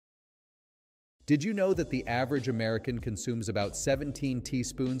Did you know that the average American consumes about 17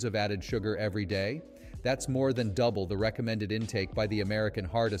 teaspoons of added sugar every day? That's more than double the recommended intake by the American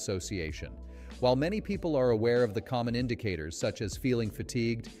Heart Association. While many people are aware of the common indicators such as feeling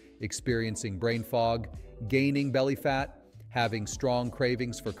fatigued, experiencing brain fog, gaining belly fat, having strong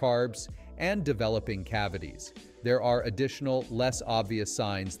cravings for carbs, and developing cavities, there are additional, less obvious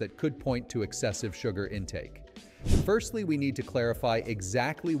signs that could point to excessive sugar intake. Firstly, we need to clarify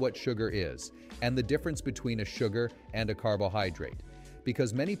exactly what sugar is and the difference between a sugar and a carbohydrate,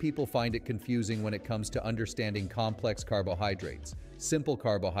 because many people find it confusing when it comes to understanding complex carbohydrates, simple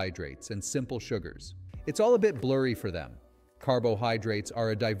carbohydrates, and simple sugars. It's all a bit blurry for them. Carbohydrates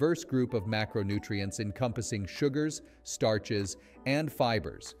are a diverse group of macronutrients encompassing sugars, starches, and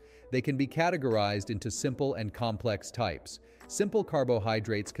fibers. They can be categorized into simple and complex types. Simple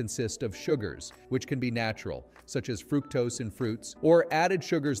carbohydrates consist of sugars, which can be natural, such as fructose in fruits, or added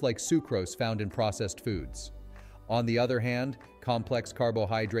sugars like sucrose found in processed foods. On the other hand, complex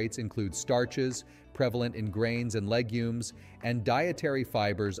carbohydrates include starches, prevalent in grains and legumes, and dietary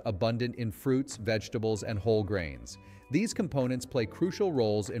fibers abundant in fruits, vegetables, and whole grains. These components play crucial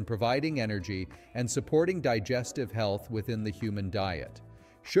roles in providing energy and supporting digestive health within the human diet.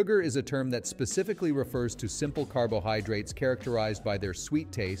 Sugar is a term that specifically refers to simple carbohydrates characterized by their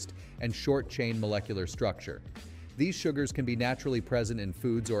sweet taste and short-chain molecular structure. These sugars can be naturally present in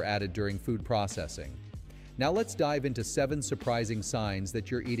foods or added during food processing. Now let's dive into 7 surprising signs that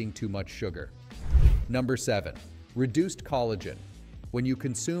you're eating too much sugar. Number 7. Reduced collagen. When you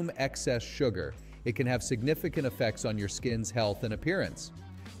consume excess sugar, it can have significant effects on your skin's health and appearance.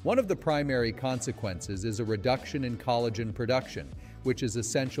 One of the primary consequences is a reduction in collagen production, which is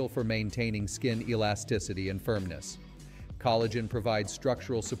essential for maintaining skin elasticity and firmness. Collagen provides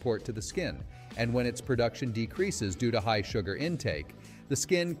structural support to the skin, and when its production decreases due to high sugar intake, the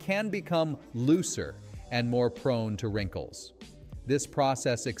skin can become looser and more prone to wrinkles. This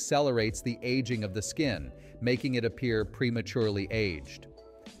process accelerates the aging of the skin, making it appear prematurely aged.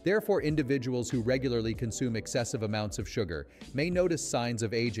 Therefore, individuals who regularly consume excessive amounts of sugar may notice signs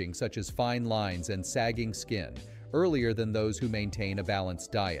of aging such as fine lines and sagging skin earlier than those who maintain a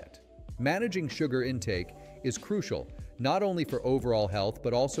balanced diet. Managing sugar intake is crucial not only for overall health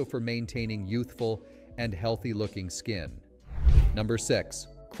but also for maintaining youthful and healthy-looking skin. Number 6.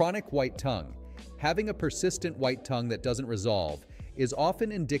 Chronic white tongue. Having a persistent white tongue that doesn't resolve is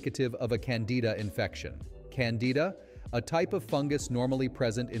often indicative of a candida infection. Candida, a type of fungus normally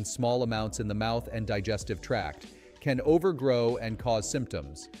present in small amounts in the mouth and digestive tract, can overgrow and cause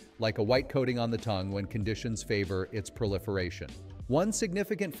symptoms, like a white coating on the tongue when conditions favor its proliferation. One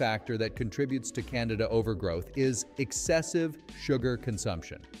significant factor that contributes to candida overgrowth is excessive sugar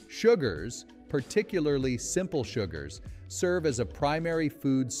consumption. Sugars, particularly simple sugars, serve as a primary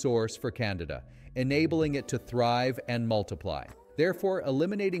food source for candida, enabling it to thrive and multiply. Therefore,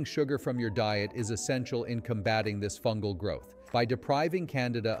 eliminating sugar from your diet is essential in combating this fungal growth. By depriving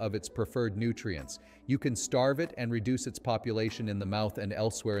candida of its preferred nutrients, you can starve it and reduce its population in the mouth and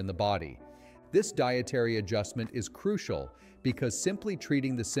elsewhere in the body. This dietary adjustment is crucial because simply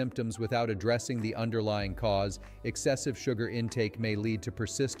treating the symptoms without addressing the underlying cause, excessive sugar intake, may lead to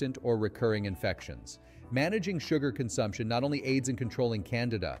persistent or recurring infections. Managing sugar consumption not only aids in controlling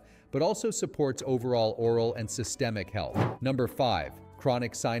candida, but also supports overall oral and systemic health. Number 5.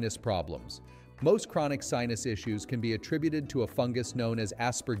 Chronic sinus problems. Most chronic sinus issues can be attributed to a fungus known as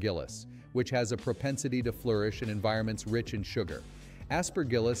Aspergillus, which has a propensity to flourish in environments rich in sugar.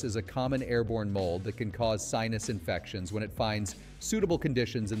 Aspergillus is a common airborne mold that can cause sinus infections when it finds suitable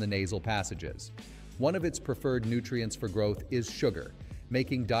conditions in the nasal passages. One of its preferred nutrients for growth is sugar,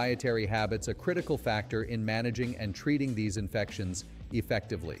 making dietary habits a critical factor in managing and treating these infections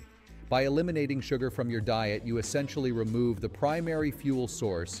effectively. By eliminating sugar from your diet, you essentially remove the primary fuel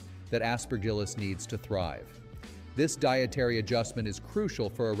source that Aspergillus needs to thrive. This dietary adjustment is crucial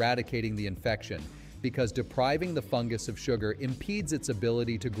for eradicating the infection because depriving the fungus of sugar impedes its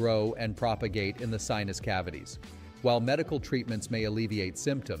ability to grow and propagate in the sinus cavities. While medical treatments may alleviate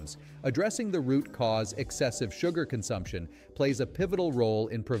symptoms, addressing the root cause, excessive sugar consumption, plays a pivotal role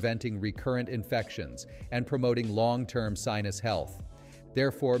in preventing recurrent infections and promoting long-term sinus health.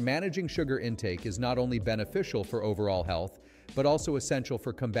 Therefore, managing sugar intake is not only beneficial for overall health, but also essential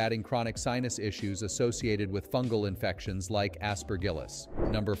for combating chronic sinus issues associated with fungal infections like Aspergillus.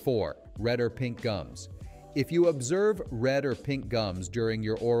 Number 4. Red or pink gums. If you observe red or pink gums during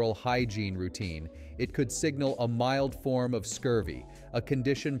your oral hygiene routine, it could signal a mild form of scurvy, a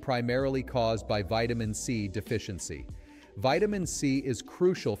condition primarily caused by vitamin C deficiency. Vitamin C is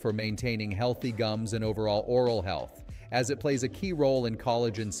crucial for maintaining healthy gums and overall oral health, as it plays a key role in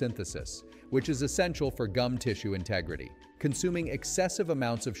collagen synthesis, which is essential for gum tissue integrity. Consuming excessive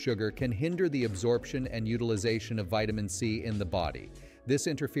amounts of sugar can hinder the absorption and utilization of vitamin C in the body. This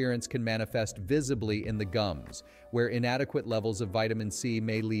interference can manifest visibly in the gums, where inadequate levels of vitamin C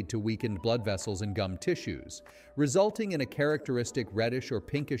may lead to weakened blood vessels and gum tissues, resulting in a characteristic reddish or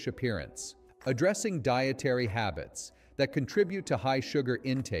pinkish appearance. Addressing dietary habits that contribute to high sugar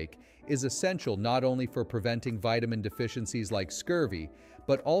intake is essential not only for preventing vitamin deficiencies like scurvy,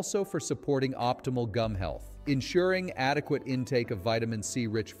 but also for supporting optimal gum health. Ensuring adequate intake of vitamin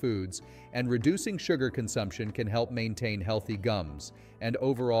C-rich foods and reducing sugar consumption can help maintain healthy gums and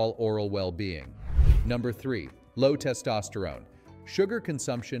overall oral well-being. Number 3. Low testosterone. Sugar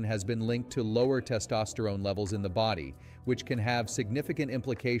consumption has been linked to lower testosterone levels in the body, which can have significant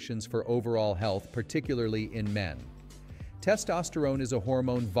implications for overall health, particularly in men. Testosterone is a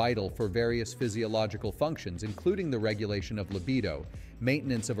hormone vital for various physiological functions, including the regulation of libido,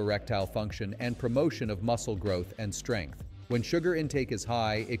 maintenance of erectile function, and promotion of muscle growth and strength. When sugar intake is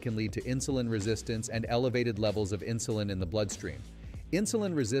high, it can lead to insulin resistance and elevated levels of insulin in the bloodstream.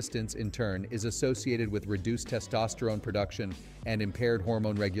 Insulin resistance, in turn, is associated with reduced testosterone production and impaired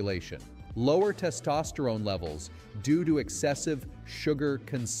hormone regulation. Lower testosterone levels due to excessive sugar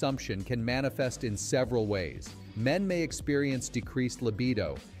consumption can manifest in several ways. Men may experience decreased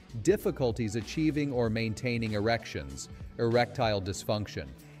libido, difficulties achieving or maintaining erections, erectile dysfunction,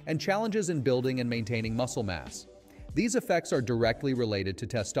 and challenges in building and maintaining muscle mass. These effects are directly related to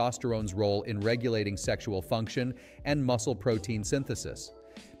testosterone's role in regulating sexual function and muscle protein synthesis.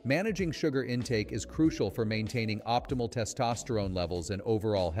 Managing sugar intake is crucial for maintaining optimal testosterone levels and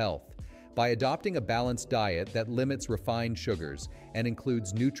overall health. By adopting a balanced diet that limits refined sugars and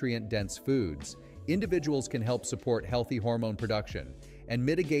includes nutrient-dense foods, individuals can help support healthy hormone production and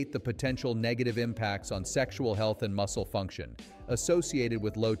mitigate the potential negative impacts on sexual health and muscle function associated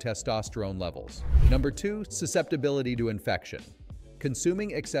with low testosterone levels. Number 2. Susceptibility to infection.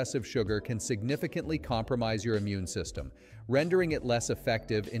 Consuming excessive sugar can significantly compromise your immune system, rendering it less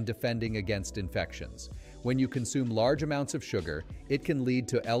effective in defending against infections. When you consume large amounts of sugar, it can lead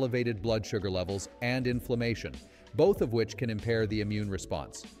to elevated blood sugar levels and inflammation, both of which can impair the immune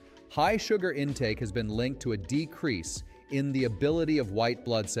response. High sugar intake has been linked to a decrease in the ability of white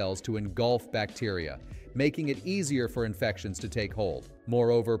blood cells to engulf bacteria, making it easier for infections to take hold.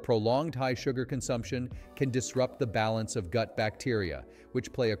 Moreover, prolonged high sugar consumption can disrupt the balance of gut bacteria,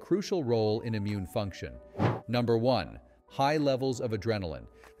 which play a crucial role in immune function. Number 1. High levels of adrenaline.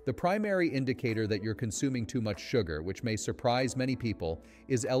 The primary indicator that you're consuming too much sugar, which may surprise many people,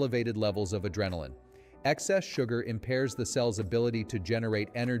 is elevated levels of adrenaline. Excess sugar impairs the cell's ability to generate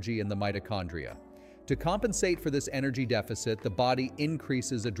energy in the mitochondria. To compensate for this energy deficit, the body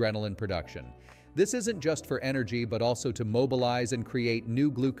increases adrenaline production. This isn't just for energy, but also to mobilize and create new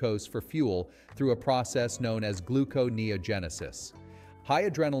glucose for fuel through a process known as gluconeogenesis. High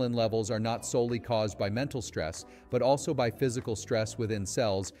adrenaline levels are not solely caused by mental stress, but also by physical stress within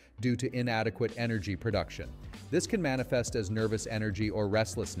cells due to inadequate energy production. This can manifest as nervous energy or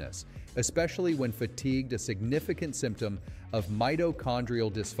restlessness, especially when fatigued, a significant symptom of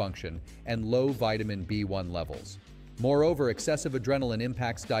mitochondrial dysfunction and low vitamin B1 levels. Moreover, excessive adrenaline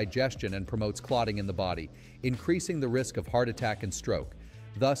impacts digestion and promotes clotting in the body, increasing the risk of heart attack and stroke.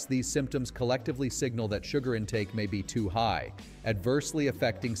 Thus, these symptoms collectively signal that sugar intake may be too high, adversely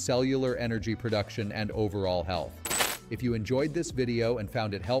affecting cellular energy production and overall health. If you enjoyed this video and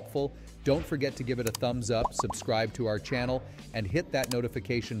found it helpful, don't forget to give it a thumbs up, subscribe to our channel, and hit that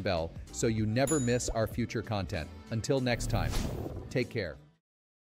notification bell so you never miss our future content. Until next time, take care.